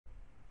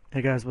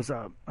Hey guys, what's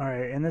up?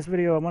 Alright, in this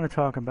video I want to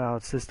talk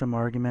about system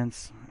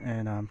arguments,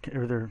 and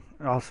or they're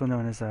also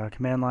known as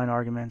command line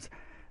arguments.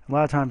 A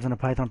lot of times in a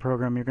Python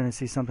program you're going to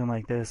see something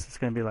like this. It's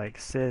going to be like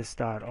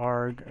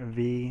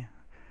sys.argv,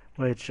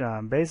 which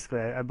basically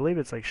I believe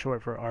it's like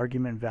short for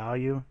argument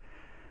value,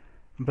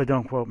 but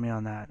don't quote me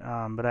on that.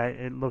 But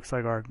it looks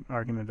like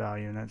argument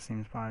value, and that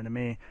seems fine to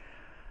me.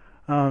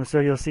 So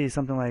you'll see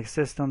something like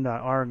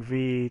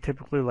system.argv,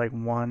 typically like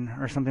 1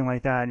 or something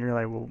like that, and you're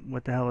like, well,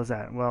 what the hell is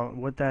that? Well,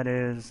 what that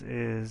is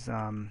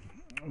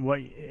what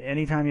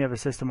anytime you have a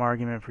system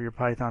argument for your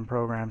Python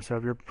program, so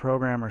if your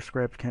program or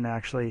script can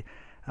actually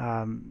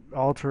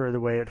alter the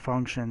way it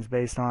functions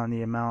based on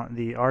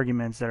the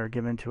arguments that are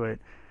given to it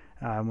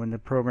when the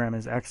program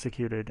is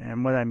executed.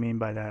 And what I mean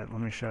by that,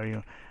 let me show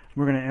you.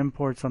 We're going to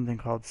import something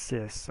called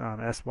sys,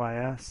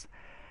 sys.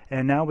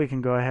 And now we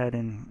can go ahead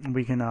and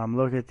we can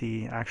look at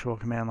the actual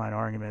command line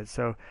argument.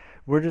 So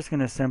we're just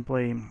going to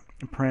simply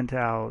print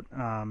out,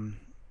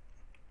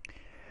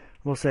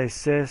 we'll say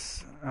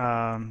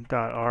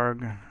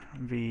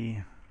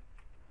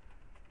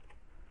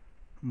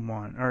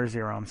sys.argv1 or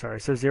 0, I'm sorry.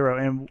 So 0,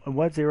 and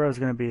what 0 is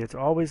going to be, it's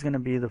always going to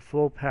be the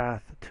full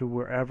path to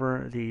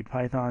wherever the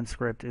Python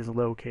script is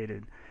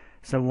located.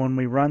 So when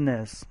we run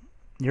this,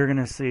 you're going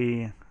to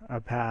see a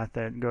path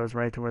that goes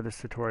right to where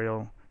this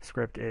tutorial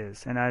script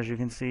is. And as you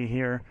can see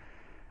here,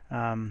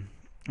 let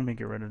me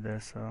get rid of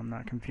this so I'm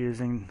not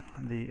confusing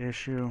the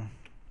issue.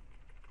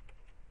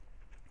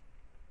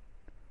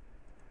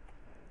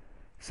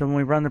 So when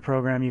we run the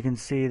program, you can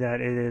see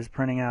that it is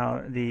printing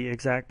out the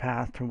exact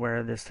path to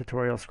where this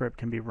tutorial script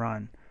can be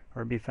run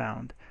or be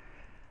found.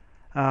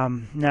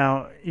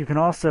 Now you can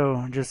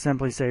also just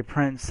simply say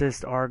print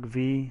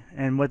sys.argv,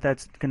 and what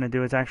that's going to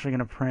do is actually going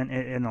to print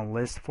it in a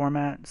list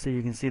format, so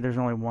you can see there's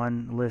only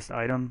one list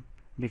item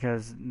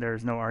because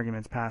there's no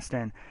arguments passed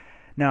in.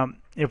 Now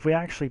if we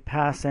actually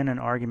pass in an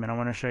argument, I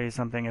want to show you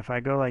something. If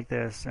I go like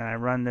this and I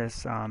run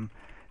this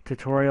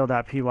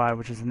tutorial.py,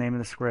 which is the name of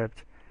the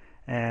script,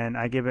 and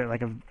I give it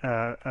like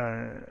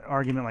a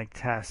argument like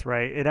test,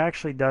 right? It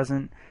actually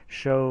doesn't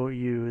show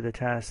you the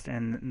test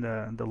and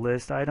the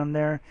list item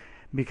there,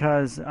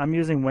 because I'm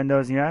using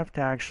Windows. You have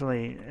to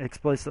actually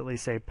explicitly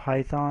say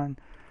Python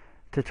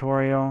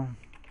tutorial.py,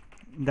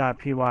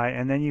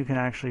 and then you can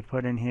actually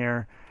put in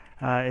here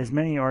as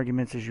many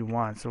arguments as you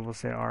want. So we'll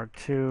say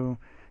arg2.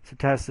 So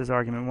test is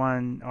argument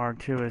 1,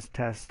 arg2 is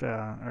test,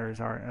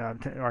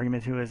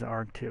 argument 2 is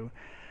arg2.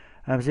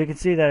 So you can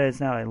see that it's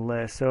now a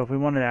list. So if we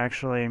wanted to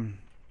actually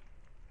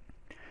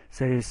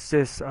say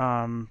sys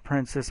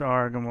print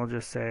sysarg, and we'll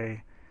just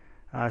say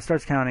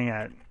starts counting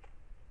at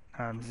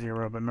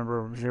 0, but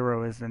remember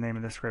 0 is the name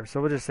of the script.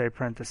 So we'll just say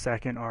print the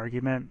second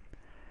argument,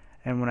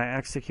 and when I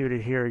execute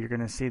it here, you're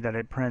going to see that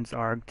it prints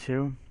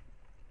arg2.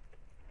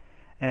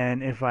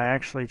 And if I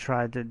actually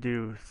tried to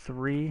do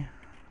 3,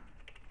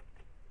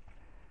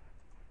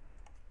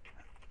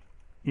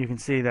 you can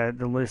see that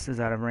the list is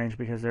out of range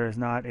because there is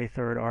not a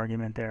third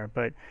argument there.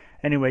 But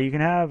anyway, you can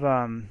have,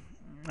 I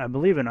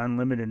believe, an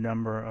unlimited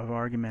number of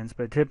arguments,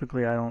 but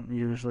typically I don't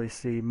usually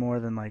see more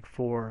than like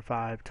 4 or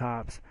 5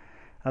 tops.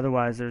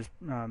 Otherwise, there's,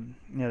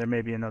 there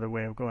may be another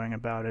way of going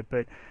about it.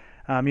 But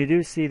you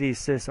do see these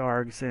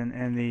sysargs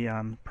in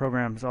the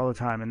programs all the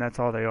time, and that's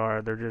all they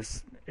are. They're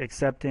just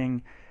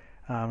accepting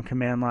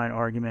command line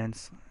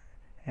arguments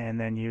and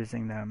then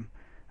using them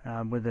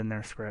within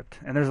their script.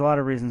 And there's a lot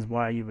of reasons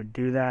why you would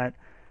do that.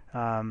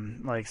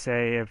 Like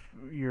say if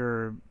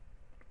you're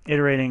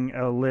iterating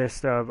a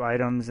list of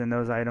items and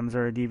those items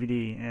are a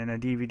DVD, and a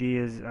DVD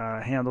is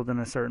handled in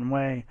a certain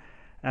way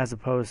as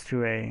opposed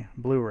to a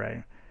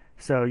Blu-ray.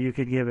 So you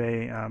could give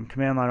a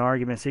command line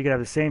argument, so you could have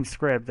the same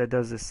script that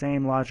does the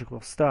same logical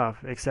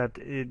stuff, except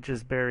it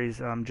just varies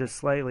just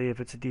slightly if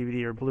it's a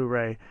DVD or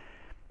Blu-ray.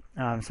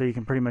 So you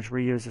can pretty much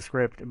reuse the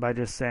script by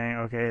just saying,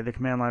 okay, the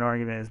command line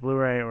argument is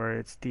Blu-ray or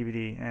it's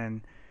DVD,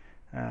 and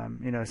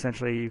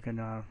essentially you can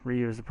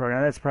reuse the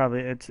program. That's probably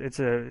it's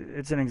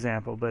an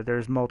example, but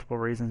there's multiple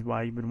reasons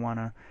why you would want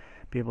to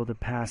be able to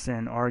pass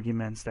in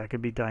arguments that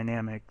could be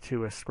dynamic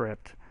to a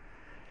script.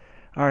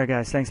 All right,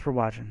 guys, thanks for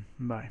watching.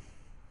 Bye.